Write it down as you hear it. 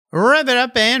Rev it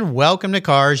up and welcome to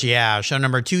Cars Yeah, show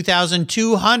number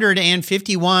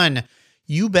 2251.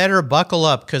 You better buckle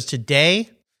up because today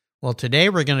we're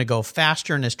going to go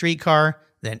faster in a streetcar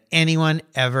than anyone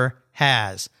ever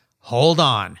has. Hold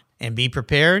on and be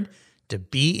prepared to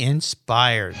be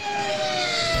inspired.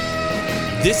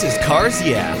 This is Cars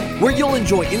Yeah, where you'll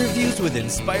enjoy interviews with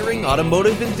inspiring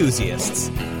automotive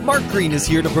enthusiasts. Mark Green is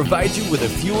here to provide you with a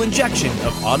fuel injection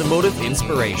of automotive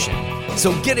inspiration.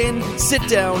 So get in, sit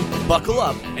down, buckle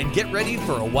up, and get ready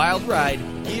for a wild ride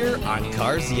here on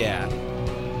Cars Yeah.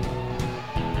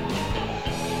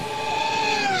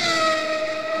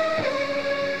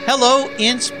 Hello,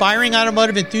 inspiring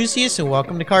automotive enthusiasts, and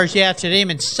welcome to Cars Yeah. Today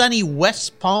I'm in sunny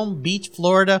West Palm Beach,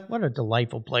 Florida. What a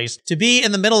delightful place to be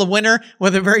in the middle of winter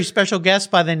with a very special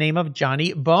guest by the name of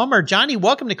Johnny Bomer. Johnny,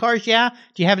 welcome to Cars Yeah.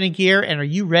 Do you have any gear, and are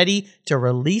you ready to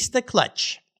release the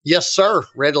clutch? Yes, sir.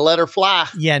 Ready to let her fly.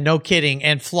 Yeah, no kidding.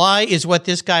 And fly is what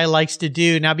this guy likes to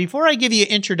do. Now, before I give you an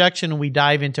introduction and we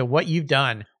dive into what you've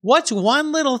done, what's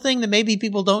one little thing that maybe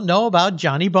people don't know about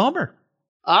Johnny Bomer?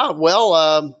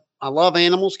 I love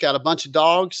animals, got a bunch of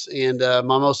dogs, and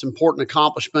my most important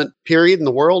accomplishment, period, in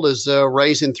the world is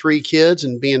raising 3 kids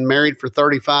and being married for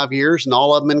 35 years, and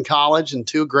all of them in college, and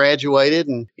 2 graduated.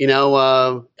 And,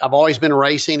 I've always been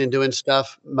racing and doing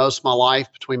stuff most of my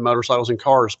life between motorcycles and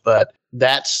cars, but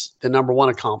that's the number one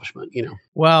accomplishment,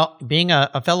 Well, being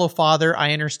a fellow father,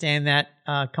 I understand that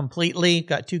completely.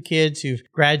 Got 2 kids who've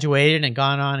graduated and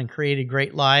gone on and created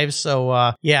great lives.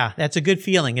 So, that's a good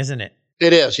feeling, isn't it?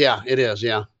 It is, yeah.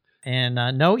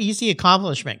 And no easy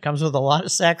accomplishment. Comes with a lot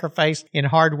of sacrifice and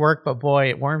hard work, but boy,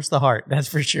 it warms the heart. That's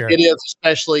for sure. It is,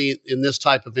 especially in this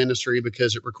type of industry,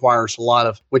 because it requires a lot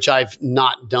of, which I've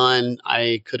not done.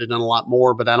 I could have done a lot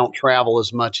more, but I don't travel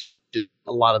as much as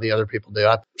a lot of the other people do.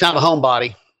 I'm kind of a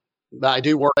homebody. I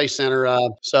do work at a center,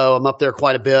 so I'm up there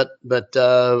quite a bit, but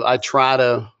I try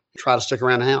to stick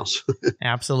around the house.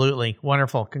 Absolutely.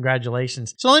 Wonderful.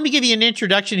 Congratulations. So let me give you an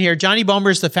introduction here. Johnny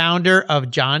Bomer is the founder of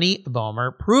Johnny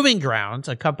Bomer Proving Grounds,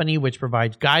 a company which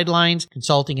provides guidelines,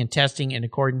 consulting, and testing in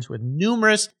accordance with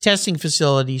numerous testing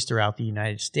facilities throughout the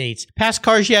United States. Past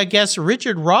Cars Yeah guest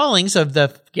Richard Rawlings of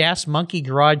the Gas Monkey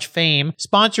Garage fame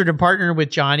sponsored and partnered with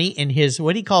Johnny in his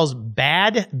what he calls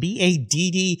BADD,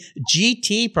 B-A-D-D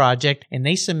GT project, and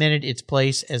they cemented its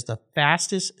place as the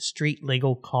fastest street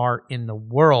legal car in the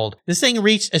world. This thing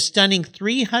reached a stunning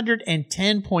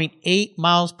 310.8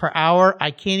 miles per hour.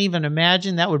 I can't even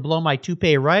imagine. That would blow my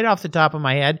toupee right off the top of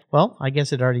my head. Well, I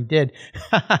guess it already did.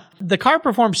 The car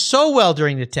performed so well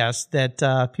during the test that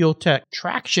Fuel Tech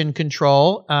Traction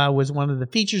Control was one of the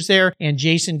features there, and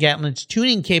Jason Gatlin's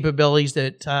tuning capabilities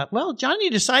that, Johnny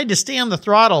decided to stay on the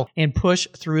throttle and push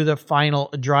through the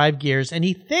final drive gears. And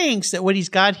he thinks that what he's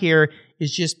got here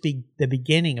is just the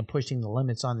beginning of pushing the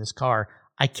limits on this car.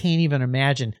 I can't even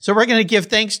imagine. So we're going to give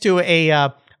thanks to one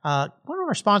of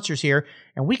our sponsors here,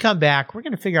 and we come back. We're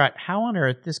going to figure out how on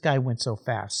earth this guy went so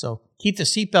fast. So keep the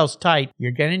seatbelts tight.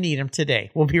 You're going to need them today.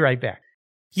 We'll be right back.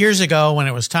 Years ago, when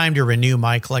it was time to renew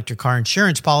my collector car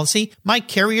insurance policy, my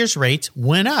carrier's rates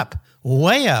went up.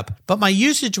 Way up, but my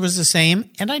usage was the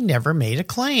same and I never made a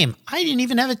claim. I didn't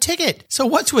even have a ticket. So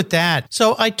what's with that?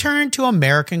 So I turned to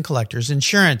American Collectors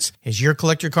Insurance. Has your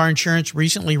collector car insurance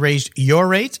recently raised your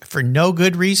rates for no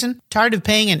good reason? Tired of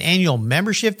paying an annual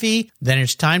membership fee? Then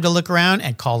it's time to look around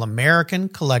and call American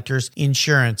Collectors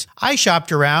Insurance. I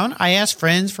shopped around, I asked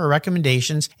friends for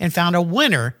recommendations, and found a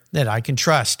winner that I can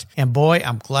trust. And boy,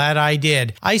 I'm glad I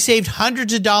did. I saved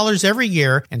hundreds of dollars every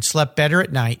year and slept better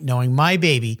at night knowing my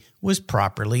baby was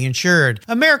properly insured.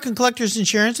 American Collectors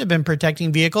Insurance have been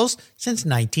protecting vehicles since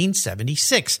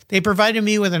 1976. They provided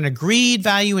me with an agreed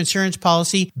value insurance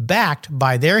policy backed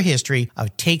by their history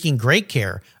of taking great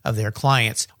care of their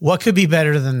clients. What could be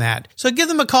better than that? So give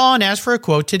them a call and ask for a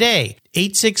quote today.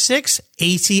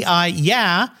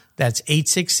 866-ACI-YEAH. That's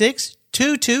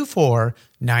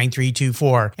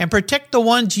 866-224-9324. And protect the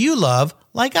ones you love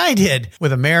like I did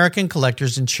with American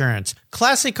Collectors Insurance.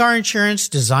 Classic car insurance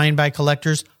designed by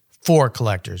collectors for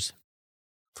collectors.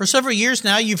 For several years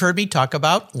now, you've heard me talk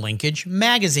about Linkage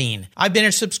Magazine. I've been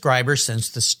a subscriber since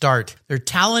the start. Their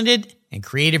talented and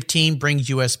creative team brings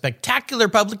you a spectacular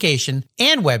publication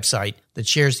and website that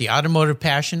shares the automotive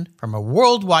passion from a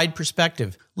worldwide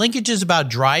perspective. Linkage is about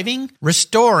driving,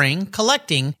 restoring,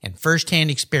 collecting, and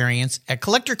first-hand experience at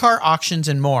collector car auctions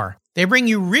and more. They bring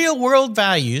you real-world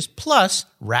values plus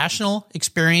rational,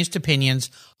 experienced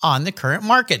opinions on the current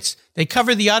markets. They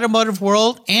cover the automotive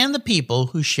world and the people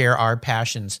who share our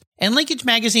passions. And Linkage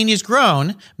Magazine has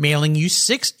grown, mailing you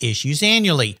 6 issues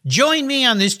annually. Join me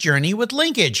on this journey with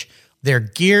Linkage. They're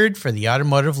geared for the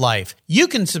automotive life. You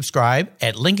can subscribe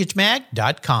at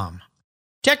linkagemag.com.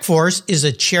 TechForce is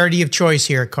a charity of choice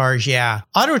here at Cars Yeah.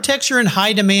 Auto techs are in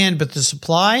high demand, but the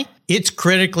supply, it's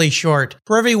critically short.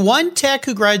 For every one tech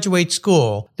who graduates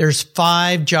school, there's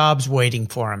 5 jobs waiting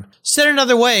for him. Said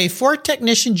another way, 4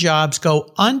 technician jobs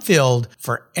go unfilled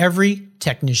for every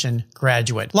technician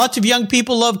graduate. Lots of young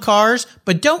people love cars,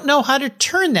 but don't know how to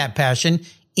turn that passion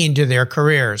into their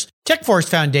careers. TechForce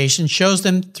Foundation shows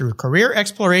them through career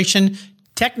exploration,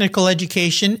 technical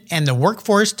education, and the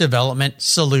workforce development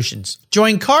solutions.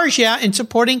 Join Cars Yeah in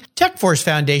supporting TechForce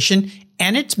Foundation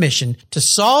and its mission to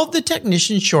solve the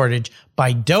technician shortage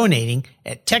by donating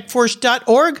at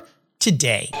techforce.org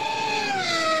today.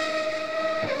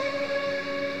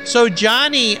 So,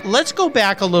 Johnny, let's go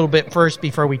back a little bit first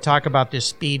before we talk about this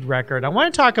speed record. I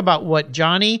want to talk about what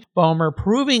Johnny Bomer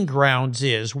Proving Grounds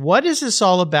is. What is this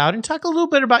all about? And talk a little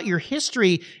bit about your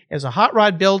history as a hot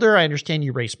rod builder. I understand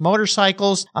you race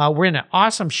motorcycles. We're in an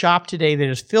awesome shop today that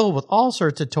is filled with all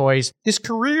sorts of toys. This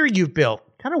career you've built,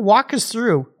 kind of walk us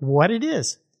through what it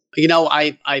is. You know,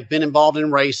 I've been involved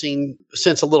in racing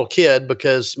since a little kid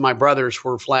because my brothers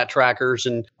were flat trackers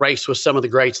and raced with some of the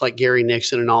greats like Gary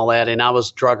Nixon and all that. And I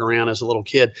was drug around as a little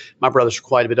kid. My brothers were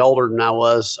quite a bit older than I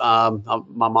was.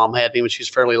 My mom had me when she was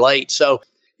fairly late. So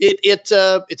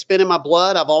it's been in my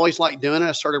blood. I've always liked doing it.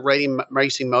 I started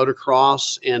racing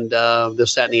motocross and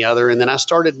this, that, and the other. And then I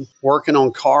started working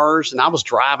on cars, and I was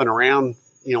driving around,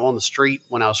 you know, on the street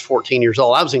when I was 14 years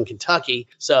old. I was in Kentucky,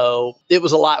 so it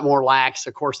was a lot more lax,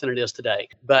 of course, than it is today.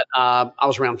 But I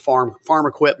was around farm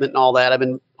equipment and all that. I've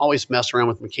been always messing around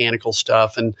with mechanical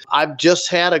stuff, and I've just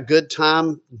had a good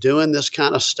time doing this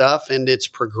kind of stuff, and it's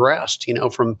progressed, you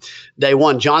know, from day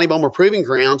one. Johnny Bomer Proving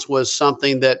Grounds was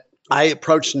something that I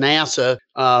approached NASA.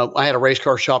 I had a race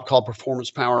car shop called Performance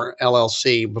Power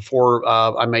LLC before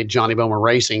I made Johnny Bomer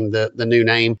Racing the new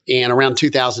name. And around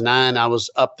 2009, I was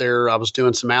up there. I was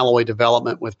doing some alloy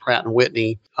development with Pratt &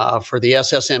 Whitney for the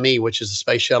SSME, which is the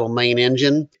Space Shuttle main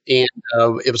engine. And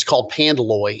it was called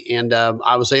Pandalloy. And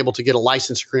I was able to get a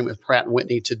license agreement with Pratt &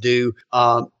 Whitney to do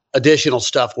additional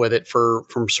stuff with it from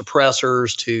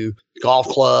suppressors to golf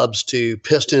clubs to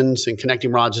pistons and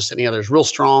connecting rods, this and the others. Real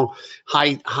strong,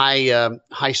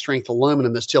 high strength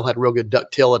aluminum that still had real good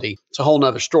ductility. It's a whole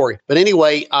nother story. But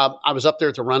anyway, I was up there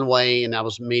at the runway and I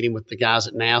was meeting with the guys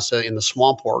at NASA in the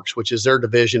Swamp Works, which is their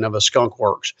division of a Skunk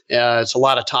Works. It's a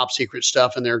lot of top secret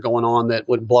stuff in there going on that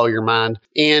would blow your mind.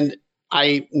 And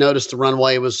I noticed the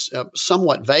runway was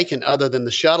somewhat vacant other than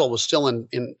the shuttle was still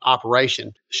in operation.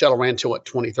 The shuttle ran till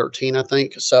 2013, I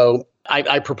think. So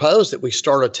I proposed that we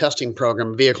start a testing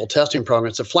program, a vehicle testing program.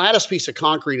 It's the flattest piece of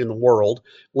concrete in the world,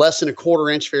 less than a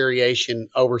 1/4 inch variation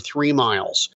over 3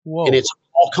 miles. Whoa. And it's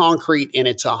all concrete and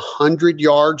it's 100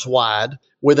 yards wide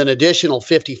with an additional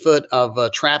 50 foot of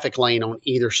traffic lane on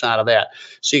either side of that.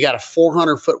 So you got a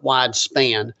 400 foot wide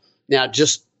span. Now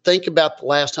just think about the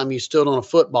last time you stood on a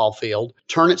football field,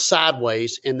 turn it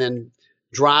sideways, and then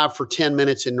drive for 10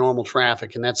 minutes in normal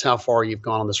traffic. And that's how far you've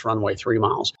gone on this runway, 3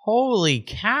 miles. Holy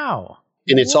cow.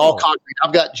 And it's all concrete.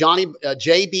 I've got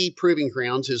JB Proving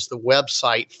Grounds is the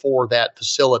website for that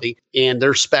facility, and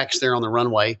there's specs there on the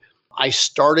runway. I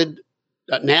started,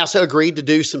 NASA agreed to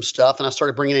do some stuff, and I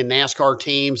started bringing in NASCAR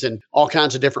teams and all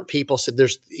kinds of different people. Said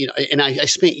there's, you know, and I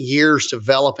spent years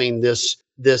developing this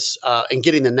and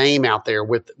getting the name out there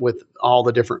with all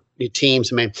the different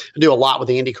teams. I mean, I do a lot with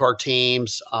the IndyCar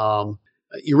teams.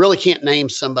 You really can't name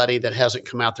somebody that hasn't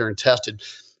come out there and tested.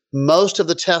 Most of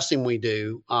the testing we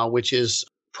do, which is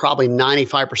probably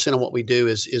 95% of what we do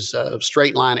is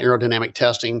straight line aerodynamic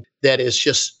testing that is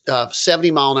just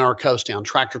 70 mile an hour coast down,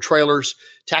 tractor trailers,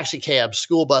 taxi cabs,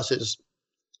 school buses,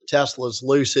 Teslas,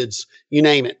 Lucids, you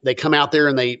name it. They come out there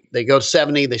and they go to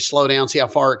 70, they slow down, see how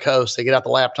far it coasts. They get out the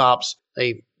laptops,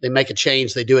 they make a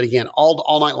change, they do it again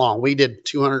all night long. We did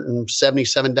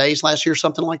 277 days last year,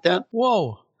 something like that.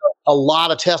 Whoa. A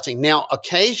lot of testing. Now,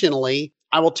 occasionally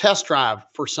I will test drive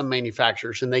for some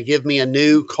manufacturers and they give me a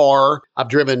new car. I've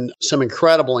driven some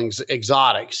incredible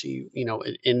exotics, you know,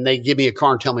 and they give me a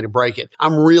car and tell me to break it.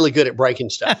 I'm really good at breaking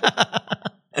stuff.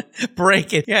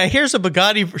 Break it. Yeah, here's a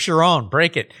Bugatti Chiron.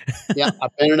 Break it. Yeah,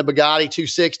 I've been in a Bugatti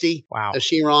 260. Wow. A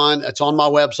Chiron. It's on my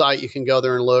website. You can go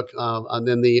there and look. And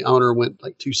then the owner went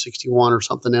like 261 or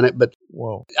something in it. But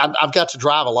whoa, I've got to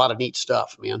drive a lot of neat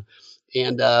stuff, man.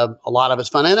 And a lot of it's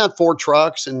fun. And I have Ford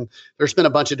trucks, and there's been a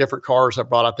bunch of different cars I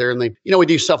brought out there. And we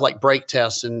do stuff like brake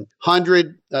tests and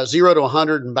 0 to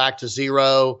 100 and back to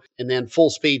 0, and then full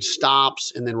speed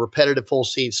stops, and then repetitive full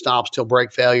speed stops till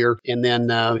brake failure, and then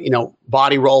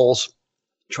body rolls,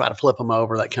 try to flip them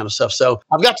over, that kind of stuff. So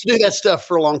I've got to do that stuff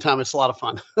for a long time. It's a lot of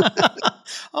fun.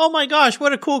 Oh my gosh,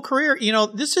 what a cool career.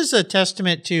 This is a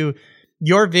testament to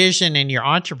your vision and your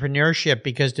entrepreneurship,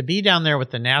 because to be down there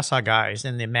with the NASA guys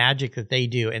and the magic that they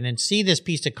do, and then see this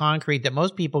piece of concrete that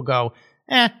most people go,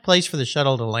 place for the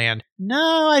shuttle to land.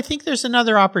 No, I think there's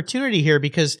another opportunity here,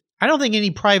 because I don't think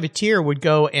any privateer would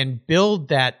go and build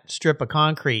that strip of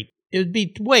concrete. It would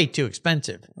be way too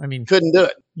expensive. I mean, couldn't do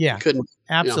it. Yeah, couldn't.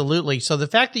 Absolutely. So the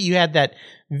fact that you had that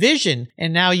vision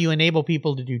and now you enable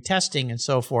people to do testing and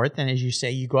so forth, and as you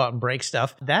say, you go out and break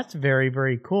stuff, that's very,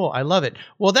 very cool. I love it.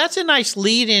 Well, that's a nice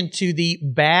lead into the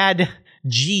bad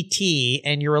GT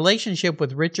and your relationship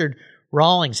with Richard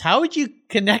Rawlings. How would you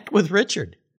connect with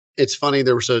Richard? It's funny.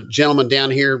 There was a gentleman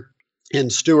down here in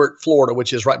Stuart, Florida,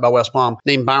 which is right by West Palm,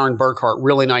 named Byron Burkhart,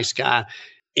 really nice guy.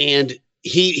 And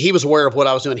he was aware of what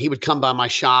I was doing. He would come by my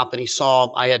shop and he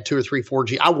saw I had 2 or 3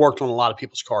 4G. I worked on a lot of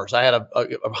people's cars. I had a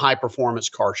high performance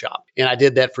car shop, and I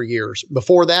did that for years.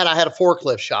 Before that, I had a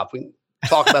forklift shop. We can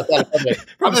talk about that.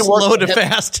 From slow to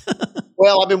fast.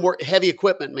 Well, I've been heavy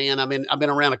equipment, man. I've been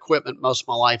around equipment most of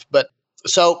my life. But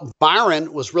so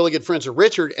Byron was really good friends with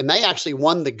Richard, and they actually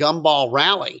won the Gumball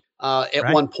Rally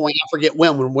at one point. I forget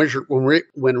when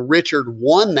Richard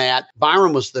won that.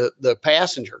 Byron was the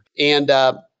passenger, and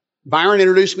Byron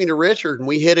introduced me to Richard, and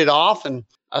we hit it off. And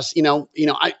us,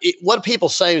 what people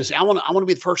say is, I want to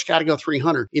be the first guy to go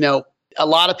 300. A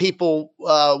lot of people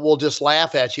will just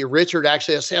laugh at you. Richard,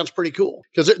 actually, that sounds pretty cool,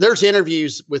 because there's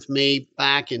interviews with me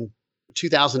back in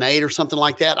 2008 or something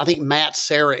like that. I think Matt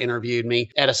Serra interviewed me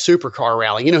at a supercar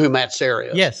rally. You know who Matt Serra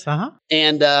is? Yes.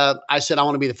 And I said, I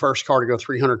want to be the first car to go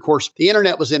 300. Of course, the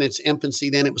internet was in its infancy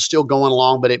then. It was still going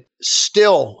along, but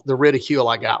the ridicule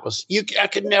I got was, I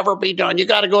could never be done. You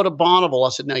got to go to Bonneville. I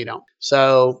said, no, you don't.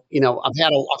 So,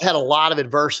 I've had a lot of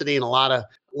adversity and a lot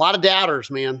of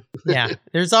doubters, man. Yeah.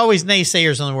 There's always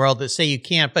naysayers in the world that say you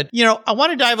can't. But, I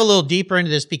want to dive a little deeper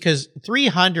into this, because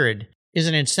 300 is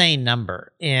an insane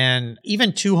number. And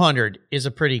even 200 is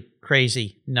a pretty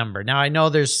crazy number. Now, I know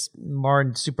there's more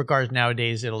supercars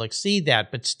nowadays that'll exceed that,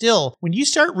 but still, when you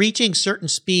start reaching certain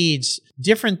speeds,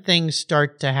 different things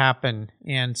start to happen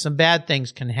and some bad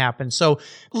things can happen. So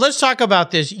let's talk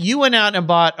about this. You went out and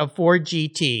bought a Ford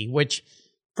GT, which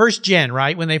first gen,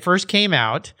 right? When they first came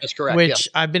out. That's correct. Which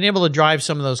yeah. I've been able to drive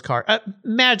some of those cars.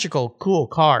 Magical, cool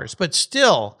cars. But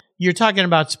still, you're talking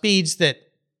about speeds that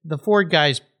the Ford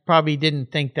guys probably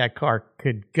didn't think that car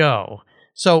could go.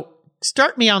 So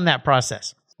start me on that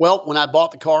process. Well, when I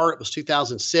bought the car, it was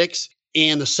 2006.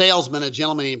 And the salesman, a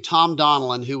gentleman named Tom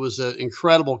Donnellan, who was an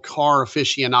incredible car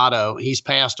aficionado, he's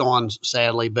passed on,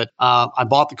 sadly. But I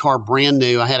bought the car brand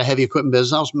new. I had a heavy equipment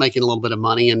business. I was making a little bit of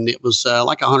money, and it was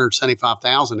like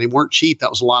 $175,000. They weren't cheap.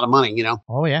 That was a lot of money,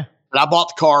 Oh, yeah. But I bought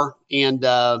the car, and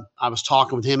I was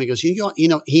talking with him. He goes,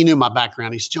 he knew my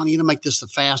background. He said, John, you need to make this the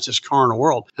fastest car in the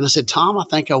world. And I said, Tom, I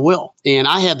think I will. And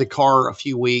I had the car a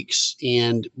few weeks,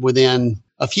 and within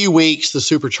a few weeks, the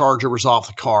supercharger was off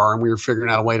the car, and we were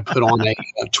figuring out a way to put on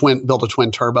build a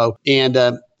twin turbo. And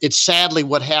it's sadly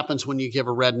what happens when you give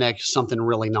a redneck something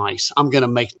really nice. I'm gonna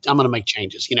make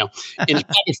changes, and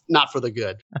it's not for the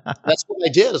good. That's what I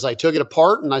did. Is I took it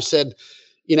apart, and I said,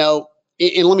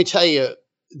 and let me tell you,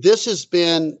 this has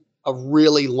been a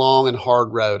really long and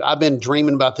hard road. I've been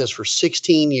dreaming about this for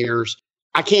 16 years.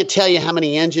 I can't tell you how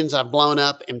many engines I've blown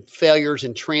up and failures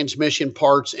and transmission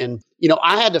parts. And,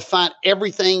 I had to find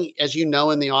everything, as you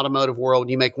know, in the automotive world.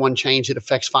 You make one change, it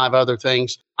affects 5 other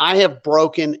things. I have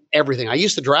broken everything. I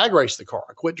used to drag race the car.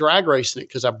 I quit drag racing it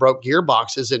because I broke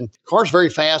gearboxes, and the car's very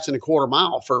fast in a quarter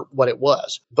mile for what it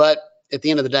was. But at the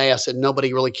end of the day, I said,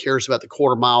 nobody really cares about the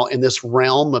quarter mile in this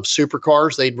realm of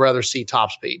supercars. They'd rather see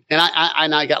top speed. And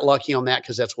I got lucky on that,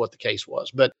 because that's what the case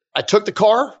was. But I took the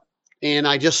car and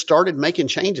I just started making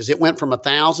changes. It went from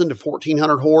 1,000 to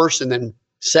 1,400 horse, and then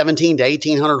 17 to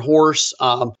 1,800 horse,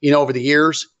 over the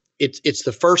years. It's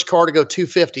the first car to go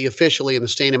 250 officially in the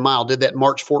standing mile. Did that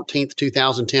March 14th,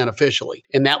 2010 officially.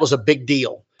 And that was a big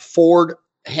deal. Ford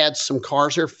had some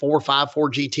cars there, 4 or 5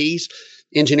 Ford GTs.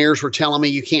 Engineers were telling me,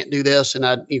 you can't do this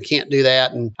and you can't do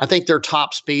that. And I think their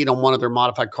top speed on one of their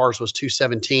modified cars was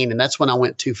 217. And that's when I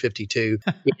went 252.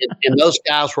 and those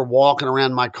guys were walking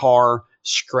around my car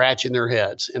scratching their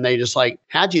heads. And they just like,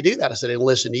 how'd you do that? I said, I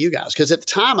listened to you guys. Because at the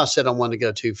time I said I wanted to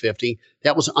go 250.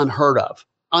 That was unheard of.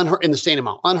 In the standing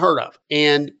mile, unheard of.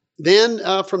 And then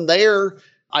from there,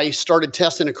 I started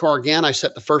testing a car again. I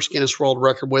set the first Guinness World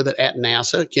Record with it at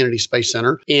NASA, Kennedy Space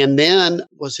Center. And then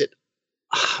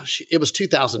it was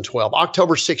 2012,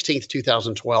 October 16th,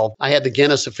 2012. I had the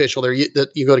Guinness official there.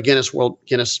 You go to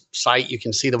Guinness site, you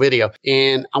can see the video.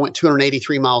 And I went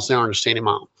 283 miles an hour in a standing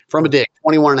mile. from a dig,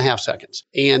 21 and a half seconds.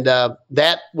 And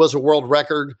that was a world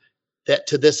record that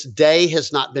to this day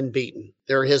has not been beaten.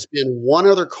 There has been one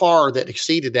other car that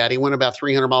exceeded that. He went about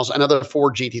 300 miles, another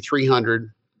Ford GT300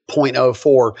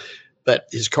 0.04, but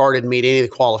his car didn't meet any of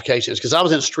the qualifications because I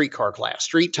was in a street car class.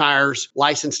 Street tires,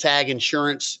 license tag,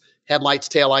 insurance, headlights,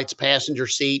 taillights, passenger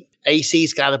seat.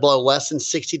 AC's got to blow less than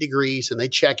 60 degrees, and they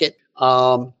check it.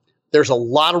 There's a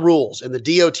lot of rules, and the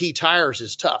DOT tires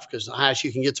is tough because the highest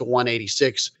you can get to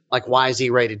 186, like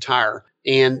YZ rated tire.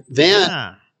 And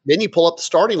then you pull up the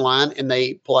starting line and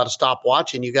they pull out a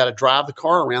stopwatch and you got to drive the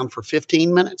car around for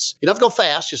 15 minutes. You don't have to go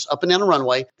fast, just up and down the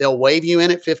runway. They'll wave you in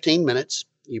at 15 minutes.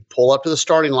 You pull up to the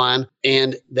starting line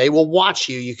and they will watch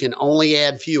you. You can only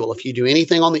add fuel. If you do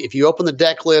anything if you open the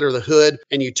deck lid or the hood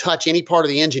and you touch any part of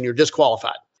the engine, you're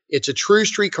disqualified. It's a true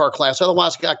street car class.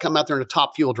 Otherwise, the guy come out there in a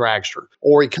top fuel dragster,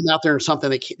 or he come out there in something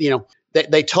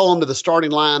that, they tow him to the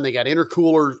starting line. They got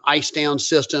intercooler, ice down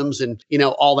systems and,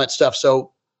 all that stuff.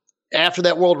 So after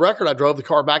that world record, I drove the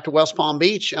car back to West Palm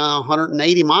Beach,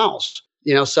 180 miles,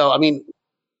 so, I mean,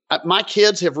 my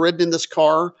kids have ridden in this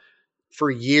car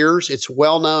for years. It's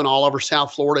well known all over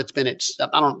South Florida. It's been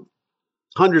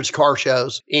hundreds of car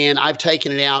shows, and I've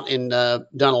taken it out and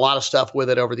done a lot of stuff with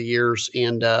it over the years,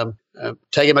 and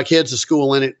taking my kids to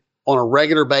school in it on a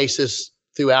regular basis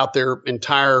throughout their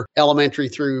entire elementary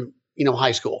through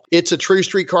high school. It's a true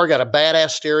street car, got a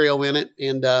badass stereo in it,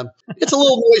 and it's a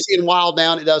little noisy and wild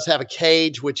down. It does have a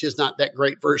cage, which is not that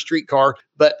great for a street car,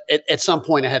 but at some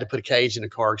point I had to put a cage in the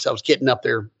car because I was getting up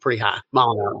there pretty high,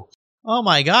 mile an hour. Oh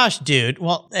my gosh, dude.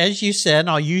 Well, as you said, and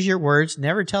I'll use your words,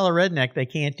 never tell a redneck they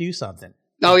can't do something.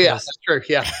 Oh yeah, that's true.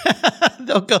 Yeah.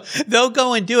 They'll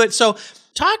go and do it. So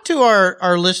talk to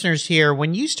our listeners here.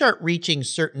 When you start reaching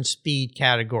certain speed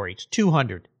categories,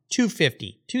 200,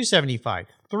 250, 275,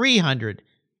 300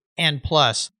 and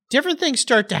plus, different things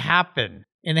start to happen,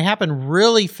 and they happen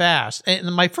really fast.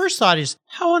 And my first thought is,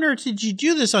 how on earth did you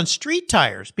do this on street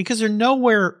tires? Because they're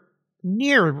nowhere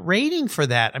near rating for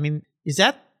that. I mean, is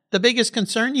that the biggest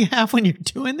concern you have when you're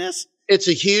doing this? It's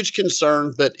a huge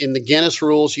concern, but in the Guinness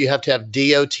rules, you have to have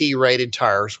DOT rated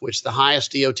tires, which the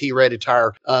highest DOT rated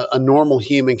tire a normal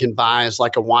human can buy is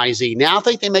like a YZ. Now I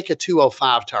think they make a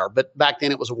 205 tire, but back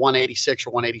then it was a 186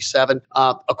 or 187.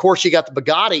 Of course, you got the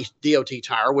Bugatti DOT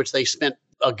tire, which they spent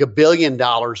 $1 billion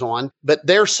on, but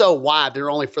they're so wide. They're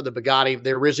only for the Bugatti.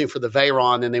 They're originally for the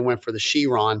Veyron, then they went for the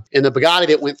Chiron. And the Bugatti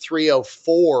that went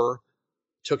 304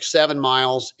 took 7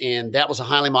 miles, and that was a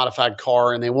highly modified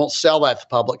car, and they won't sell that to the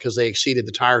public because they exceeded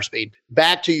the tire speed.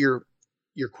 Back to your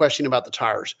question about the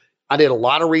tires. I did a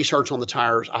lot of research on the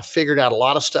tires. I figured out a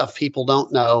lot of stuff people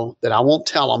don't know that I won't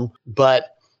tell them,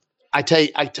 but I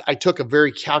took a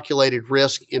very calculated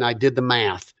risk, and I did the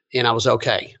math, and I was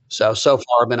okay. So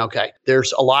far I've been okay.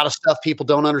 There's a lot of stuff people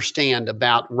don't understand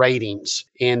about ratings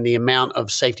and the amount of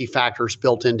safety factors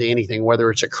built into anything, whether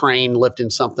it's a crane lifting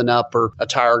something up or a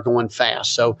tire going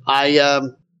fast. So I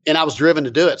was driven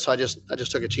to do it. So I just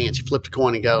took a chance. You flip the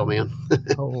coin and go, man.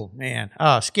 Oh, man.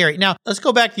 Oh, scary. Now, let's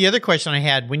go back to the other question I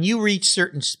had. When you reach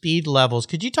certain speed levels,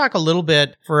 could you talk a little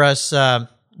bit for us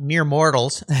mere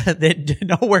mortals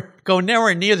that go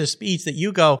nowhere near the speeds that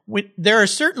you go? There are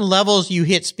certain levels you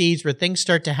hit speeds where things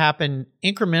start to happen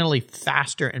incrementally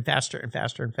faster and faster and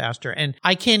faster and faster. And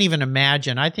I can't even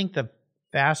imagine. I think the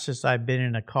fastest I've been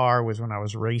in a car was when I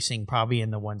was racing, probably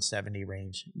in the 170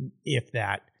 range, if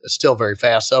that. It's still very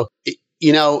fast. So, did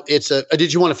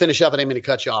you want to finish up? I didn't mean to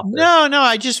cut you off there.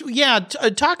 No,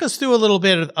 talk us through a little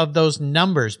bit of those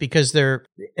numbers, because they're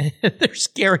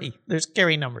scary. They're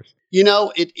scary numbers.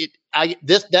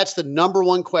 That's the number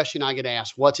one question I get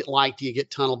asked. What's it like? Do you get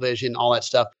tunnel vision? All that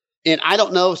stuff. And I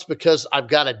don't know if it's because I've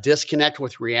got a disconnect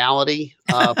with reality,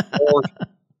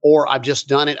 or I've just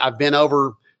done it. I've been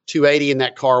over 280 in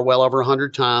that car well over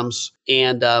 100 times,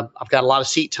 and I've got a lot of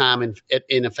seat time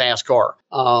in a fast car.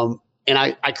 And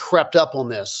I crept up on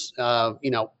this,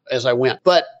 as I went.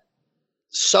 But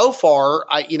so far,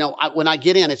 when I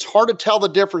get in, it's hard to tell the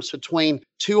difference between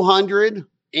 200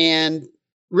 and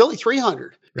really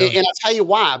 300. Really? And I'll tell you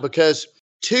why, because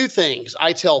two things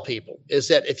I tell people is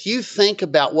that if you think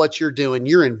about what you're doing,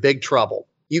 you're in big trouble.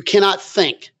 You cannot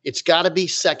think. It's got to be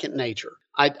second nature.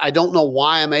 I don't know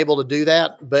why I'm able to do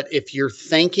that, but if you're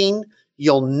thinking,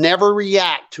 you'll never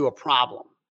react to a problem.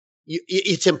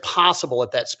 It's impossible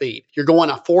at that speed. You're going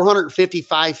at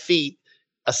 455 feet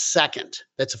a second.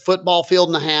 That's a football field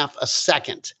and a half a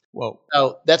second. Whoa.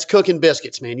 So that's cooking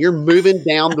biscuits, man. You're moving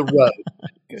down the road.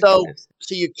 So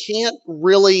you can't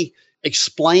really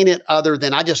explain it other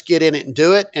than I just get in it and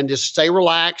do it and just stay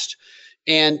relaxed.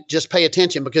 and just pay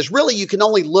attention, because really you can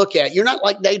only look at, you're not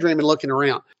like daydreaming looking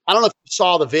around. I don't know if you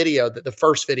saw the video, the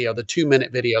first video, the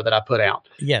 2-minute video that I put out.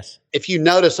 Yes. If you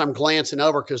notice, I'm glancing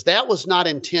over because that was not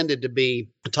intended to be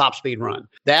a top speed run.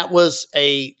 That was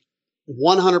a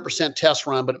 100% test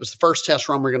run, but it was the first test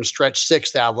run. We're going to stretch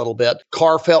 6th out a little bit.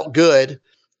 Car felt good.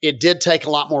 It did take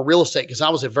a lot more real estate because I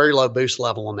was at very low boost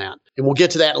level on that. And we'll get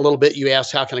to that in a little bit. You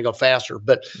asked, how can I go faster?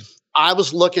 But I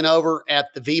was looking over at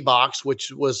the V-Box,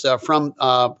 which was from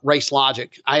Race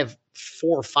Logic. I have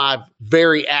 4 or 5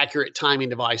 very accurate timing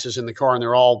devices in the car, and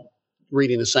they're all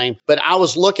reading the same. But I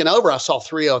was looking over, I saw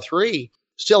 303,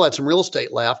 still had some real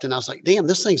estate left. And I was like, damn,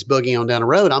 this thing's boogieing on down the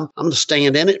road. I'm going to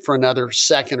stand in it for another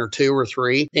second or 2 or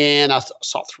 3. And I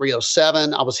saw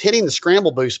 307. I was hitting the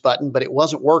scramble boost button, but it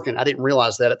wasn't working. I didn't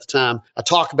realize that at the time. I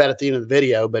talk about it at the end of the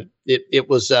video, but it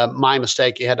was my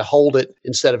mistake. You had to hold it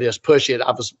instead of just push it.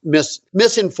 I was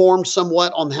misinformed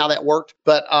somewhat on how that worked,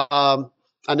 but I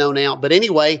know now. But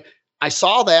anyway, I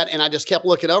saw that and I just kept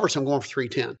looking over. So I'm going for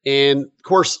 310. And of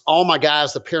course, all my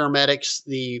guys, the paramedics,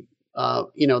 the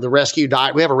rescue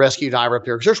diver, we have a rescue diver up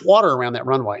here because there's water around that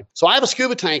runway. So I have a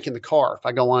scuba tank in the car if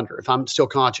I go under, if I'm still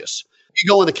conscious. If you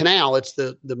go in the canal, it's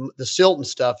the silt and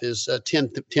stuff is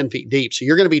 10 feet deep. So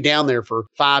you're going to be down there for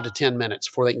 5 to 10 minutes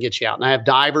before they can get you out. And I have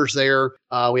divers there.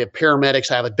 We have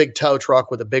paramedics. I have a big tow truck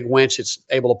with a big winch that's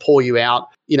able to pull you out.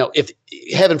 If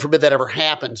heaven forbid that ever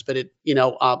happens, but it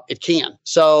can.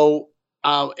 So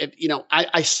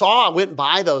I went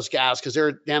by those guys because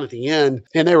they're down at the end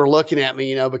and they were looking at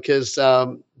me, because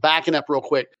backing up real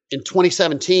quick. In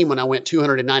 2017, when I went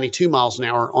 292 miles an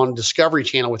hour on Discovery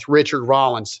Channel with Richard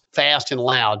Rollins, Fast and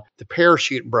Loud, the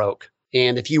parachute broke.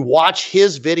 And if you watch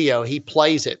his video, he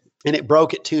plays it and it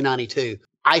broke at 292.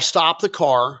 I stopped the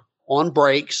car on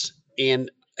brakes and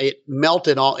it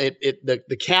melted all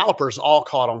the calipers all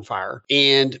caught on fire.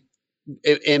 And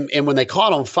when they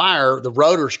caught on fire, the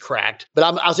rotors cracked, but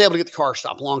I was able to get the car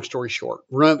stopped. Long story short,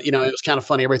 it was kind of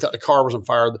funny. Everybody thought the car was on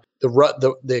fire.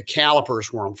 The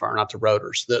calipers were on fire, not the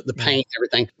rotors, the paint,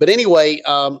 everything. But anyway,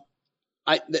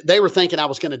 they were thinking I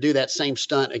was going to do that same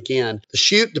stunt again. The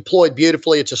chute deployed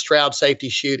beautifully. It's a Stroud safety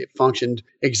chute. It functioned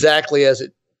exactly as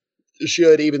it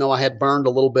should, even though I had burned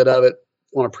a little bit of it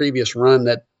on a previous run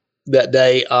that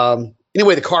day.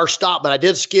 Anyway, the car stopped, but I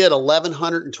did skid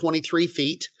 1,123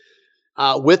 feet.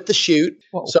 With the chute.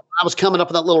 Whoa. So I was coming up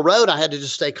on that little road. I had to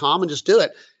just stay calm and just do it.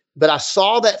 But I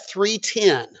saw that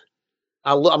 310.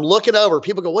 I'm looking over.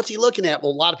 People go, what's he looking at?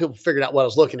 Well, a lot of people figured out what I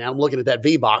was looking at. I'm looking at that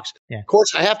V-Box. Yeah. Of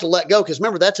course, I have to let go because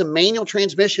remember, that's a manual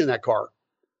transmission in that car.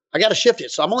 I got to shift it.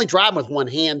 So I'm only driving with one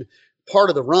hand part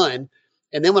of the run.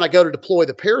 And then when I go to deploy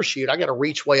the parachute, I got to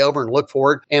reach way over and look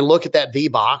for it and look at that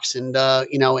V-Box. And,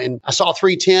 and I saw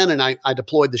 310 and I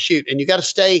deployed the chute. And you got to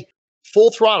stay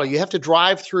full throttle. You have to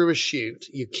drive through a chute.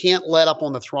 You can't let up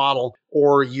on the throttle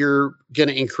or you're going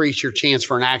to increase your chance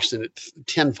for an accident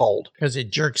tenfold. Because it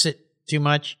jerks it too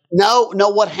much? No.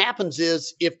 What happens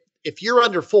is if you're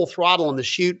under full throttle and the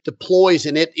chute deploys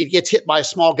and it gets hit by a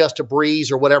small gust of breeze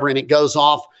or whatever and it goes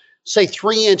off, say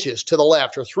 3 inches to the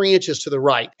left or 3 inches to the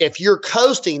right. If you're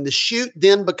coasting, the chute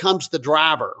then becomes the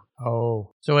driver.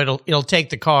 Oh, so it'll take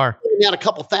the car. Down a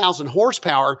couple thousand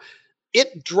horsepower.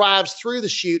 It drives through the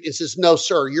chute and says, no,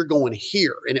 sir, you're going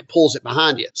here. And it pulls it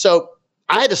behind you. So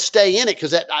I had to stay in it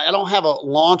because I don't have a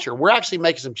launcher. We're actually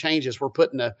making some changes. We're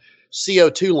putting a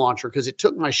CO2 launcher because it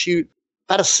took my chute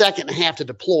about a second and a half to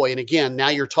deploy. And again, now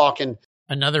you're talking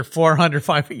another 400,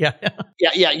 500. Yeah.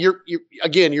 Yeah.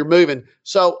 You're moving.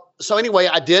 So anyway,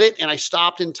 I did it and I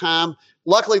stopped in time.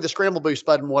 Luckily, the scramble boost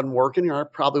button wasn't working, or I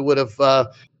probably would have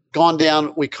gone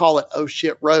down, we call it Oh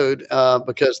Shit Road,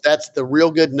 because that's the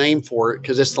real good name for it,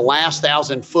 because it's the last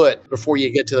 1,000 foot before you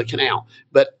get to the canal.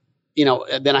 But,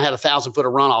 then I had 1,000 foot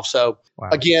of runoff. So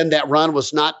Again, that run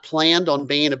was not planned on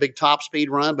being a big top speed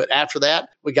run. But after that,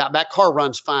 we got back. Car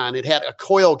runs fine. It had a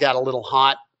coil got a little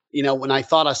hot. When I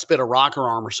thought I spit a rocker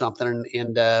arm or something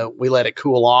and we let it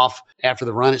cool off after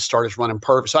the run, it started running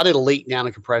perfect. So I did a leak down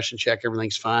and compression check.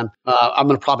 Everything's fine. I'm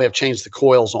going to probably have changed the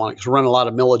coils on it because we're running a lot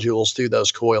of millijoules through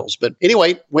those coils. But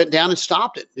anyway, went down and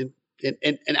stopped it.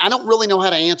 And I don't really know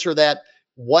how to answer that.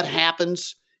 What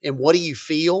happens and what do you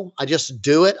feel? I just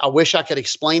do it. I wish I could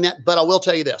explain that, but I will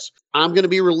tell you this. I'm going to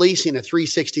be releasing a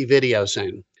 360 video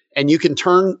soon. And you can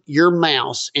turn your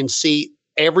mouse and see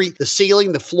the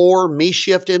ceiling, the floor, me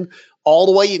shifting all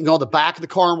the way. You can go to the back of the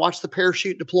car and watch the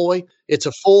parachute deploy. It's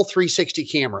a full 360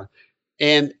 camera.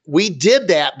 And we did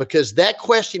that because that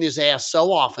question is asked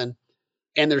so often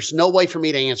and there's no way for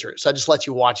me to answer it. So I just let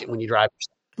you watch it when you drive.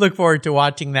 Look forward to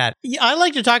watching that. Yeah, I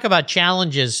like to talk about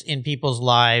challenges in people's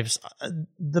lives,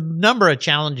 the number of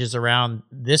challenges around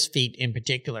this feat in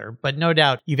particular, but no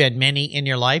doubt you've had many in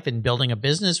your life in building a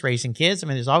business, raising kids. I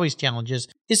mean, there's always challenges.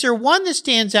 Is there one that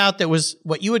stands out that was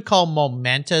what you would call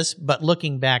momentous, but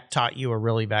looking back taught you a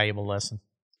really valuable lesson?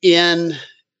 In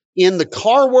the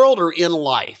car world or in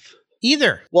life?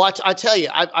 Either. Well, I tell you,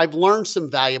 I've learned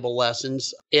some valuable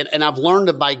lessons, and I've learned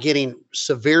them by getting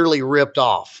severely ripped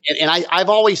off. And I've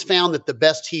always found that the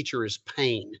best teacher is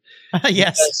pain.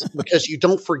 Yes. Because you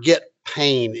don't forget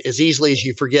pain as easily as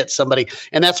you forget somebody.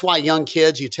 And that's why young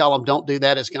kids, you tell them, don't do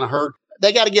that. It's going to hurt.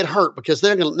 They got to get hurt because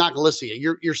they're not going to listen to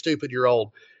you. You're stupid. You're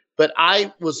old. But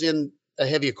I was in a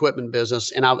heavy equipment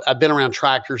business, and I've been around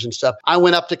tractors and stuff. I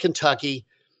went up to Kentucky.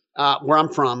 Where I'm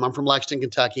from Lexington,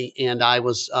 Kentucky. And I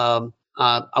was,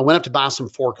 I went up to buy some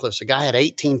forklifts. A guy had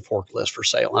 18 forklifts for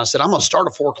sale. And I said, I'm going to start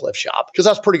a forklift shop because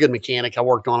I was a pretty good mechanic. I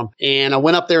worked on them. And I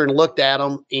went up there and looked at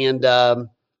them. And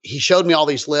he showed me all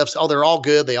these lifts. Oh, they're all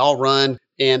good. They all run.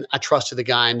 And I trusted the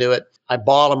guy and knew it. I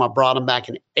bought them. I brought them back.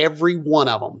 And every one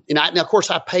of them, now, of course,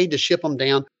 I paid to ship them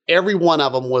down. Every one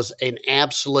of them was an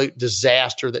absolute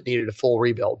disaster that needed a full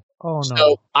rebuild. Oh, no.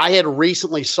 So I had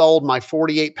recently sold my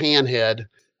 48 Panhead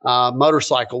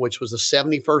motorcycle, which was the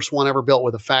 71st one ever built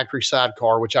with a factory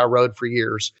sidecar, which I rode for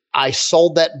years. I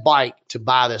sold that bike to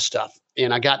buy this stuff.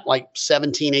 And I got like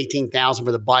 17, 18,000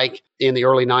 for the bike in the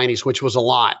early 90s, which was a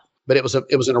lot, but it was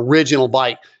an original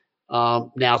bike.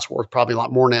 Now it's worth probably a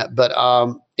lot more than that.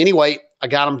 But anyway, I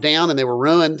got them down and they were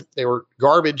ruined. They were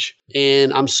garbage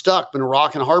and I'm stuck in a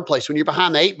rock and a hard place. When you're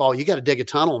behind the 8 ball, you got to dig a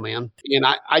tunnel, man. And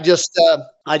I just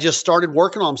started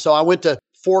working on them. So I went to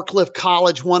Forklift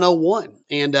College 101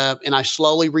 and I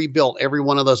slowly rebuilt every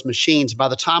one of those machines. By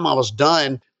the time I was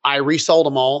done, I resold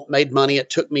them all, made money.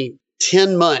 It took me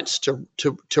 10 months to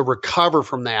recover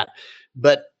from that.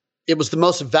 But it was the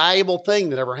most valuable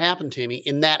thing that ever happened to me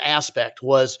in that aspect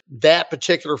was that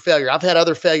particular failure. I've had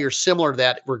other failures similar to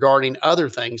that regarding other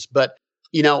things, but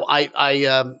you know,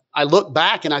 I look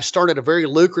back and I started a very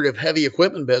lucrative heavy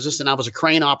equipment business and I was a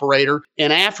crane operator.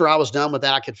 And after I was done with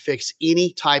that, I could fix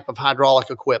any type of hydraulic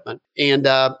equipment. And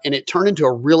it turned into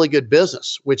a really good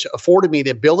business, which afforded me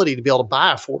the ability to be able to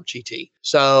buy a Ford GT.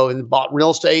 So, and bought real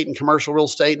estate and commercial real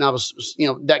estate. And I was, you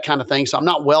know, that kind of thing. So I'm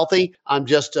not wealthy. I'm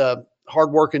just a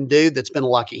hardworking dude that's been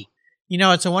lucky. You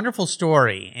know, it's a wonderful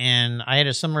story. And I had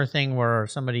a similar thing where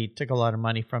somebody took a lot of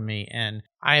money from me and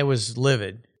I was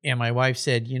livid. And my wife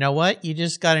said, you know what? You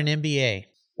just got an MBA.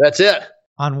 That's it.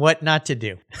 On what not to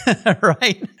do.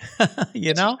 Right?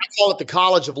 You know? I call it the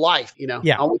college of life. You know,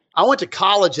 yeah. I went to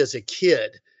college as a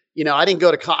kid. You know, I didn't go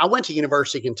to college. I went to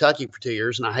University of Kentucky for 2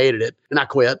 years and I hated it and I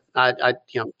quit. I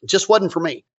you know, it just wasn't for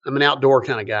me. I'm an outdoor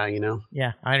kind of guy, you know?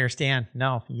 Yeah, I understand.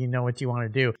 No, you know what you want to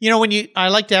do. You know, I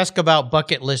like to ask about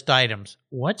bucket list items.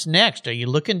 What's next? Are you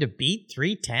looking to beat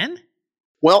 310?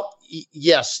 Well,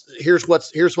 yes. Here's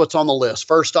what's on the list.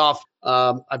 First off,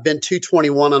 I've been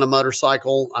 221 on a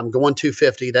motorcycle. I'm going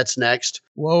 250. That's next.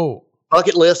 Whoa.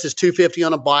 Bucket list is 250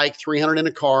 on a bike, 300 in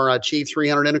a car. I achieved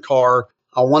 300 in a car.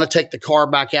 I want to take the car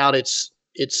back out. It's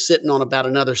sitting on about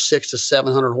another 600 to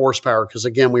 700 horsepower because,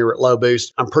 again, we were at low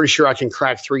boost. I'm pretty sure I can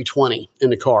crack 320 in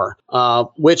the car,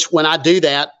 which when I do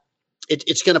that,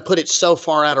 it's going to put it so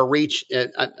far out of reach.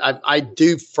 I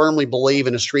do firmly believe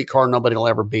in a street car, nobody will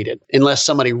ever beat it unless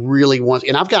somebody really wants.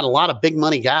 And I've got a lot of big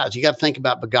money guys. You got to think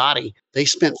about Bugatti. They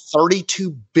spent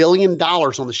 $32 billion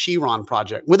on the Chiron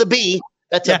project with a B.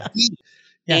 That's a B.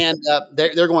 Yeah. And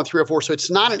they're going 3 or 4. So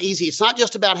it's not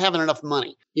just about having enough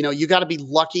money. You know, you got to be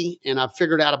lucky. And I've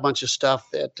figured out a bunch of stuff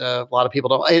that a lot of people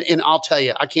don't. And I'll tell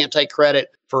you, I can't take credit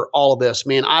for all of this.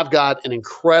 Man, I've got an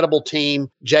incredible team.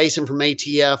 Jason from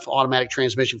ATF, Automatic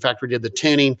Transmission Factory, did the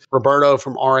tuning. Roberto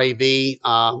from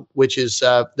RAV, which is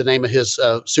the name of his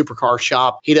supercar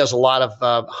shop. He does a lot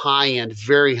of high-end,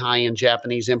 very high-end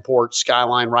Japanese import,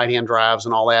 Skyline right-hand drives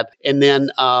and all that. And then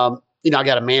you know, I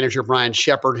got a manager, Brian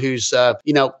Shepard, who's,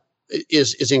 you know,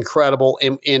 is incredible.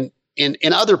 And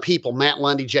other people, Matt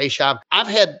Lundy, Jay Shive. I've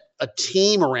had a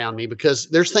team around me because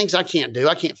there's things I can't do.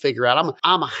 I can't figure out.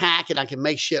 I'm a hack and I can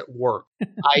make shit work.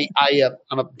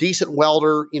 I'm a decent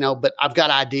welder, you know, but I've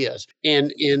got ideas.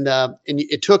 And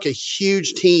it took a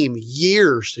huge team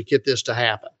years to get this to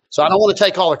happen. So I don't want to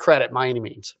take all the credit by any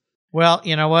means. Well,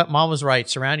 you know what? Mom was right.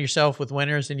 Surround yourself with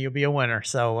winners and you'll be a winner.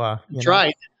 So, That's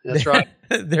right. That's right.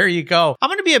 There you go. I'm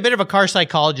going to be a bit of a car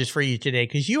psychologist for you today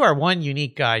because you are one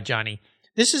unique guy, Johnny.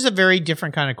 This is a very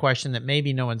different kind of question that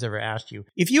maybe no one's ever asked you.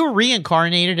 If you were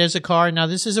reincarnated as a car, now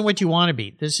this isn't what you want to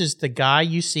be. This is the guy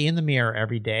you see in the mirror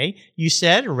every day. You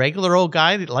said a regular old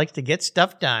guy that likes to get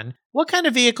stuff done. What kind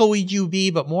of vehicle would you be,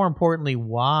 but more importantly,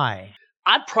 why?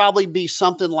 I'd probably be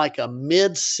something like a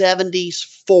mid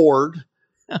 70s Ford,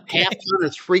 Okay. half ton or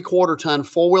 3/4 ton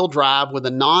 4-wheel drive with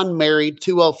a non-married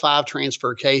 205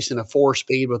 transfer case and a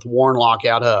 4-speed with Warren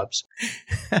lockout hubs.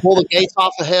 Pull the gates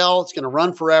off of hell. It's going to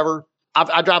run forever.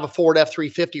 I drive a Ford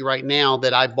F-350 right now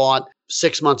that I bought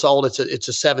 6 months old. It's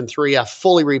a 7.3. I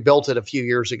fully rebuilt it a few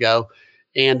years ago,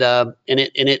 and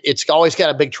it's always got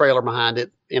a big trailer behind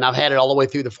it. And I've had it all the way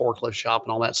through the forklift shop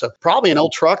and all that. So probably an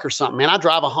old truck or something. Man, I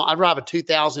drive a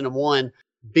 2001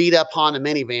 beat up Honda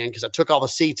minivan because I took all the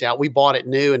seats out. We bought it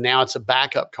new, and now it's a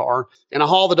backup car. And I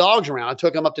haul the dogs around. I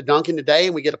took them up to Dunkin' today,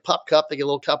 and we get a pup cup. They get a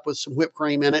little cup with some whipped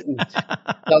cream in it. And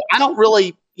so I don't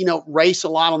really, race a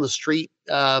lot on the street.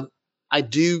 I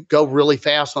do go really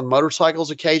fast on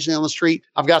motorcycles occasionally on the street.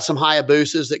 I've got some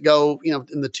Hayabusas that go,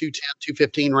 in the 210,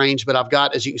 215 range, but I've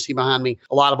got, as you can see behind me,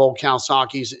 a lot of old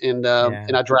Kawasaki's and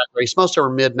I drag race. Most of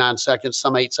them are mid 9 seconds,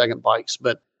 some 8-second bikes,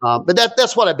 but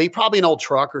that's what I'd be. Probably an old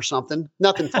truck or something.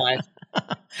 Nothing fast.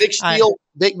 Big steel,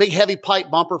 big heavy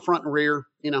pipe bumper front and rear,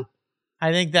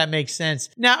 I think that makes sense.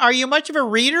 Now, are you much of a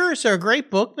reader? Is there a great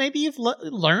book maybe you've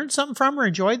learned something from or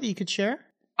enjoyed that you could share?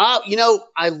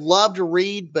 I love to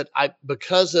read, but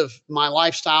because of my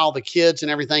lifestyle, the kids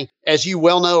and everything, as you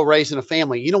well know, raising a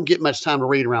family, you don't get much time to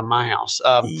read around my house.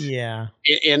 Yeah.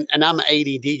 And I'm an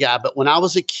ADD guy, but when I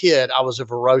was a kid, I was a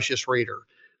voracious reader.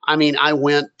 I mean, I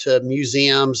went to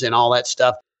museums and all that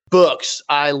stuff. Books.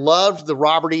 I loved the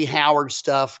Robert E. Howard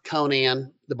stuff,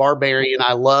 Conan the Barbarian.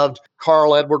 I loved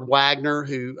Carl Edward Wagner,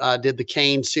 who did the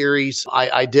Kane series.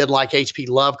 I did like H.P.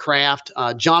 Lovecraft,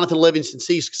 Jonathan Livingston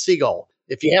Seagull.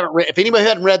 If anybody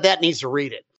hadn't read that, needs to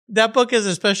read it. That book is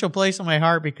a special place in my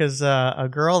heart because a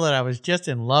girl that I was just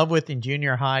in love with in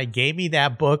junior high gave me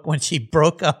that book when she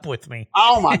broke up with me.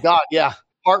 Oh my God. Yeah.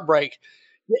 Heartbreak.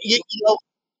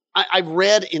 I've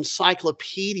read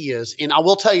encyclopedias, and I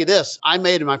will tell you this. I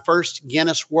made my first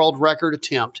Guinness World Record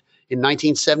attempt in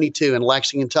 1972 in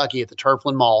Lexington, Kentucky at the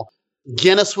Turfland Mall.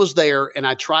 Guinness was there, and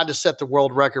I tried to set the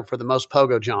world record for the most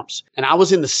pogo jumps. And I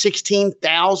was in the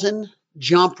 16,000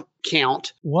 jump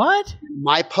count. What?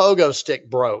 My pogo stick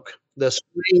broke. The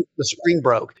spring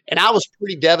broke, and I was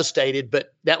pretty devastated,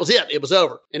 but that was it. It was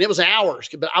over, and it was hours,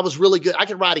 but I was really good. I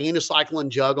could ride a unicycle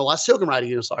and juggle. I still can ride a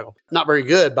unicycle. Not very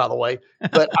good, by the way,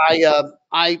 but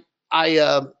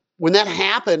when that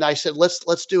happened, I said,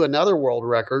 let's do another world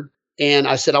record. And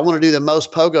I said, I want to do the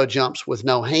most pogo jumps with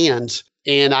no hands.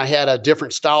 And I had a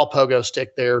different style pogo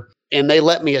stick there. And they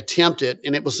let me attempt it,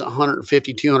 and it was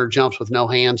 150, 200 jumps with no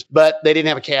hands. But they didn't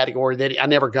have a category. I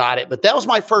never got it. But that was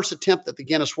my first attempt at the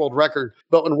Guinness World Record.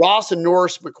 But when Ross and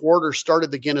Norris McWhorter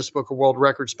started the Guinness Book of World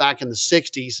Records back in the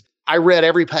 60s, I read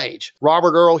every page.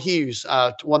 Robert Earl Hughes,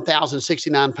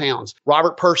 1,069 pounds.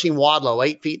 Robert Pershing Wadlow,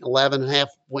 8 feet 11 and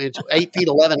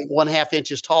 1/2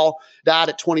 inches tall, died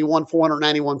at 21,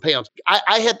 491 pounds.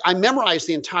 I memorized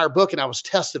the entire book, and I was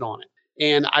tested on it.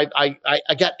 And I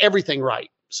got everything right.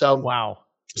 So wow,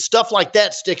 stuff like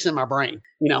that sticks in my brain.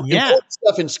 Yeah.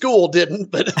 Stuff in school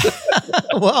didn't, but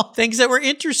well, things that were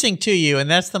interesting to you, and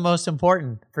that's the most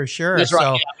important for sure. That's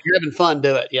right. Yeah. You're having fun,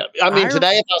 do it. Yeah. I mean,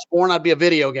 today if I was born, I'd be a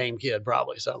video game kid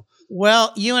probably. So.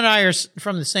 Well, you and I are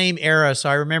from the same era, so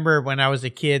I remember when I was a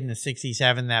kid in the 60s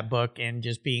having that book and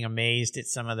just being amazed at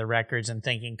some of the records and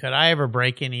thinking, could I ever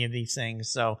break any of these things?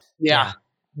 So yeah,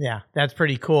 that's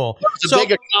pretty cool. It was a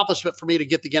big accomplishment for me to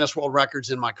get the Guinness World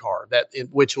Records in my car,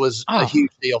 which was a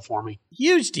huge deal for me.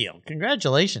 Huge deal.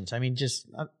 Congratulations. I mean, just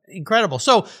incredible.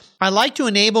 So I like to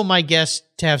enable my guests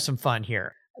to have some fun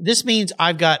here. This means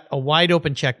I've got a wide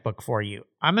open checkbook for you.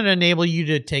 I'm going to enable you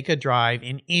to take a drive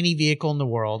in any vehicle in the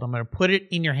world. I'm going to put it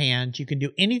in your hands. You can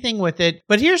do anything with it.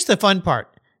 But here's the fun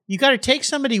part. You got to take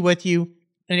somebody with you,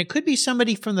 and it could be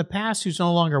somebody from the past who's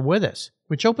no longer with us,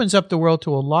 which opens up the world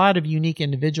to a lot of unique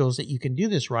individuals that you can do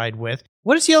this ride with.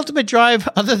 What does the ultimate drive,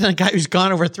 other than a guy who's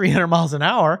gone over 300 miles an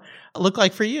hour, look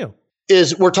like for you?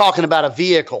 We're talking about a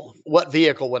vehicle. What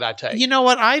vehicle would I take? You know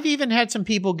what? I've even had some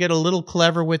people get a little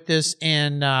clever with this.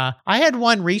 And I had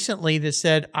one recently that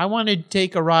said, I wanted to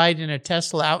take a ride in a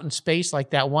Tesla out in space like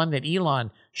that one that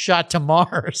Elon shot to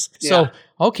Mars. Yeah. So,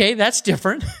 okay, that's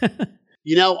different.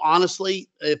 Honestly,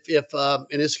 if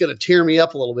and it's going to tear me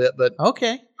up a little bit, but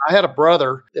okay. I had a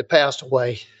brother that passed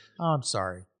away. Oh, I'm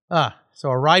sorry. So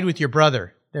a ride with your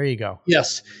brother. There you go.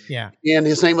 Yes. Yeah. And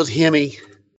his name was Hemi.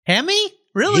 Hemi?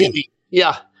 Really? Hemi.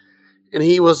 Yeah. And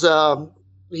he was,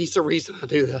 he's the reason I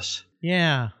do this.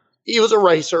 Yeah. He was a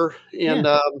racer and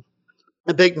a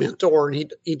big mentor,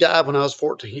 and he died when I was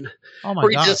 14. Oh my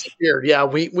gosh. He disappeared.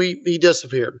 Yeah. He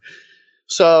disappeared.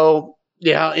 So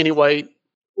yeah, anyway,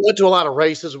 went to a lot of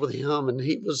races with him, and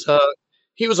he was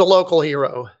a local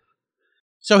hero.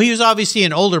 So he was obviously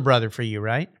an older brother for you,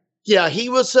 right? Yeah, he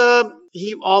was.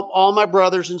 All my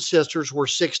brothers and sisters were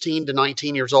 16 to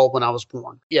 19 years old when I was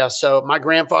born. Yeah, so my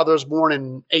grandfather was born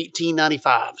in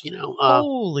 1895.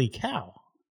 Holy cow!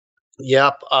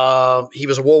 Yep. He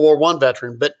was a World War I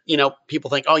veteran, but people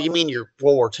think, oh, you mean you're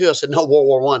World War II? I said, no, World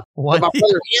War I. But my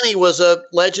brother Kenny was a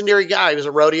legendary guy. He was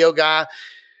a rodeo guy,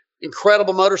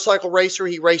 incredible motorcycle racer.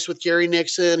 He raced with Gary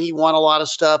Nixon. He won a lot of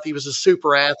stuff. He was a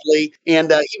super athlete,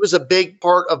 and he was a big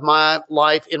part of my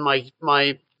life in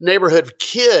my neighborhood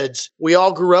kids. We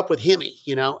all grew up with him,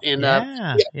 and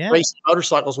racing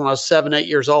motorcycles when I was 7, 8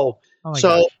 years old. Oh so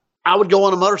God. I would go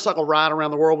on a motorcycle ride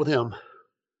around the world with him.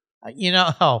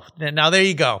 Now there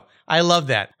you go. I love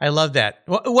that.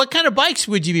 What kind of bikes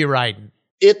would you be riding?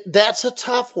 That's a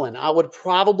tough one. I would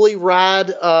probably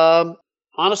ride,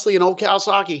 honestly, an old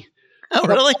Kawasaki. Oh,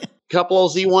 really? Couple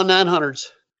of Z1 900s.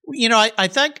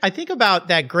 I think about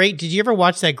that great. Did you ever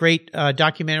watch that great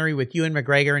documentary with Ewan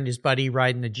McGregor and his buddy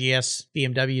riding the GS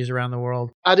BMWs around the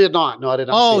world? I did not. No, I did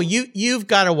not. Oh, you've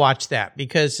got to watch that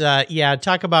because,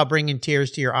 talk about bringing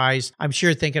tears to your eyes. I'm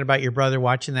sure thinking about your brother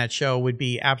watching that show would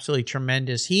be absolutely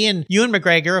tremendous. He and Ewan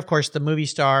McGregor, of course, the movie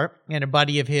star, and a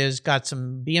buddy of his got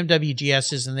some BMW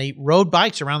GSs, and they rode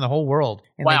bikes around the whole world.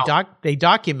 And wow. They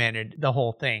documented the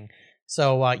whole thing.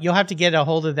 So you'll have to get a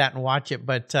hold of that and watch it.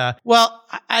 But,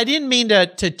 I didn't mean to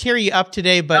tear you up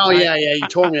today. But you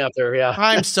tore me up there, yeah.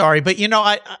 I'm sorry. But,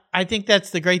 I think that's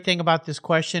the great thing about this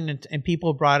question. And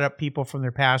people brought up people from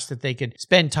their past that they could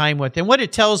spend time with. And what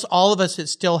it tells all of us that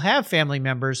still have family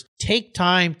members, take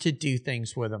time to do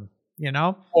things with them,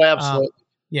 Oh, absolutely.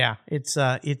 Yeah, it's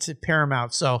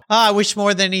paramount. So I wish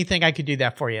more than anything I could do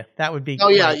that for you. That would be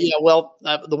great. Yeah. Well,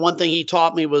 the one thing he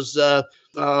taught me was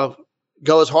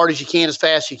go as hard as you can, as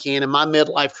fast as you can. And my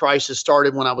midlife crisis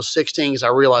started when I was 16 because I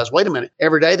realized, wait a minute,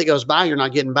 every day that goes by, you're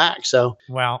not getting back. So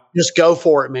just go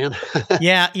for it, man.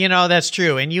 Yeah, that's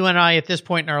true. And you and I at this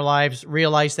point in our lives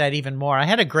realize that even more. I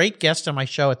had a great guest on my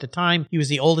show at the time. He was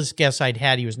the oldest guest I'd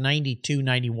had. He was 92,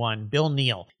 91, Bill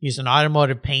Neal. He's an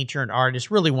automotive painter and artist,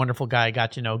 really wonderful guy I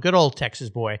got to know, good old Texas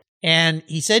boy. And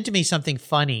he said to me something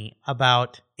funny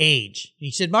about age. He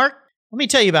said, Mark, let me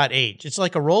tell you about age. It's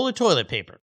like a roll of toilet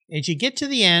paper. As you get to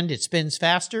the end, it spins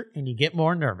faster and you get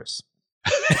more nervous.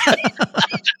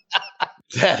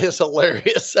 That is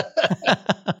hilarious.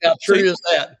 How true is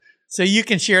that? So you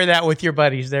can share that with your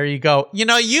buddies. There you go.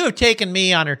 You have taken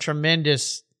me on a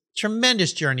tremendous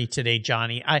journey today,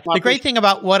 Johnny. The great thing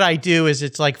about what I do is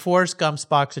it's like Forrest Gump's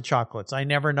box of chocolates. I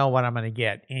never know what I'm going to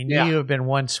get. And you have been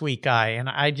one sweet guy. And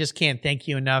I just can't thank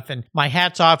you enough. And my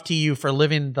hat's off to you for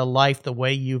living the life the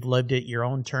way you've lived it, your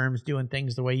own terms, doing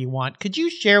things the way you want. Could you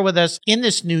share with us in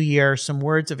this new year some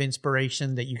words of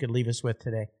inspiration that you could leave us with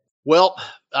today? Well,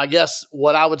 I guess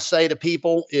what I would say to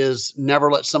people is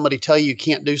never let somebody tell you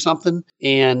can't do something.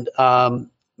 And,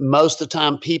 most of the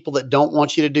time, people that don't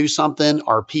want you to do something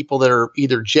are people that are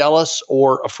either jealous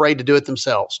or afraid to do it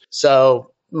themselves.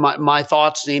 So my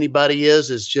thoughts to anybody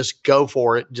is just go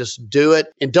for it. Just do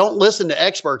it. And don't listen to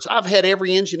experts. I've had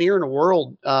every engineer in the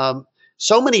world,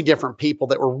 so many different people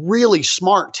that were really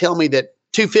smart tell me that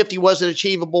 250 wasn't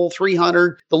achievable,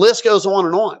 300. The list goes on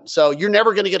and on. So you're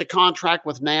never going to get a contract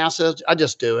with NASA. I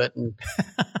just do it and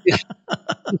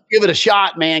give it a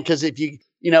shot, man. Because if you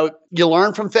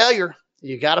learn from failure.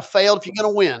 You got to fail if you're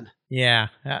going to win. Yeah.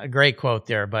 A great quote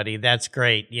there, buddy. That's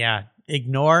great. Yeah.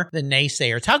 Ignore the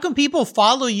naysayers. How can people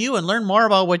follow you and learn more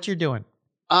about what you're doing?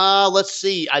 Let's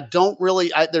see.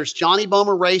 There's Johnny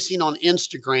Bomer Racing on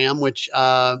Instagram, which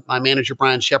my manager,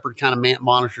 Brian Shepard, kind of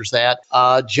monitors that.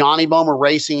 Johnny Bomer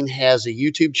Racing has a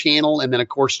YouTube channel. And then, of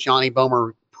course, Johnny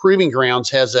Bomer Proving Grounds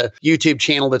has a YouTube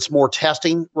channel that's more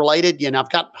testing related.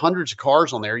 I've got hundreds of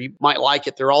cars on there. You might like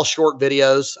it. They're all short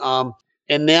videos.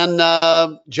 And then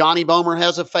Johnny Bomer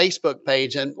has a Facebook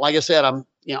page. And like I said, I'm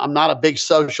not a big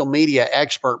social media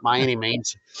expert by any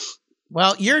means.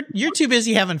 Well, you're too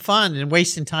busy having fun and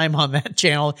wasting time on that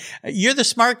channel. You're the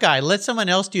smart guy. Let someone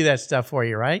else do that stuff for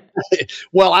you, right?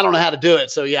 Well, I don't know how to do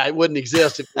it. So, it wouldn't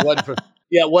exist if it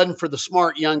wasn't for the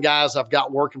smart young guys I've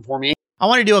got working for me. I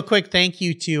want to do a quick thank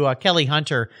you to Kelly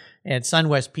Hunter at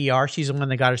SunWest PR. She's the one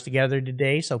that got us together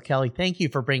today. So, Kelly, thank you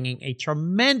for bringing a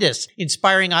tremendous,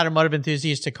 inspiring automotive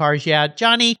enthusiast to Cars Yeah.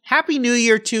 Johnny, Happy New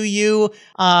Year to you.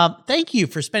 Thank you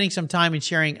for spending some time and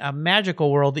sharing a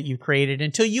magical world that you created.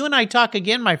 Until you and I talk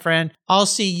again, my friend, I'll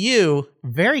see you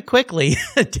very quickly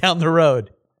down the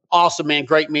road. Awesome, man.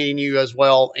 Great meeting you as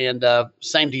well. And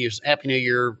same to you. Happy New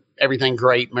Year. Everything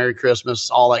great. Merry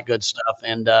Christmas, all that good stuff.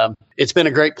 And it's been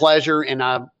a great pleasure. And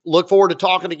I look forward to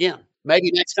talking again.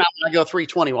 Maybe next time when I go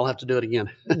 320, we'll have to do it again.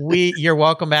 You're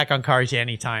welcome back on Cars Yeah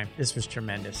anytime. This was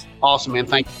tremendous. Awesome, man.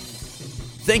 Thank you.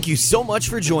 Thank you so much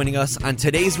for joining us on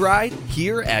today's ride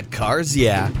here at Cars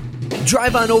Yeah.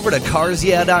 Drive on over to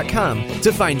carsyeah.com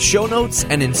to find show notes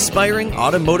and inspiring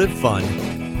automotive fun.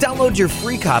 Download your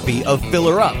free copy of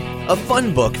Filler Up, a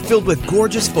fun book filled with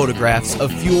gorgeous photographs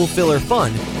of fuel filler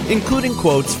fun, including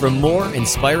quotes from more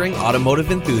inspiring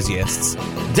automotive enthusiasts.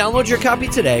 Download your copy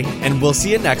today, and we'll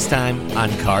see you next time on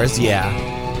Cars Yeah.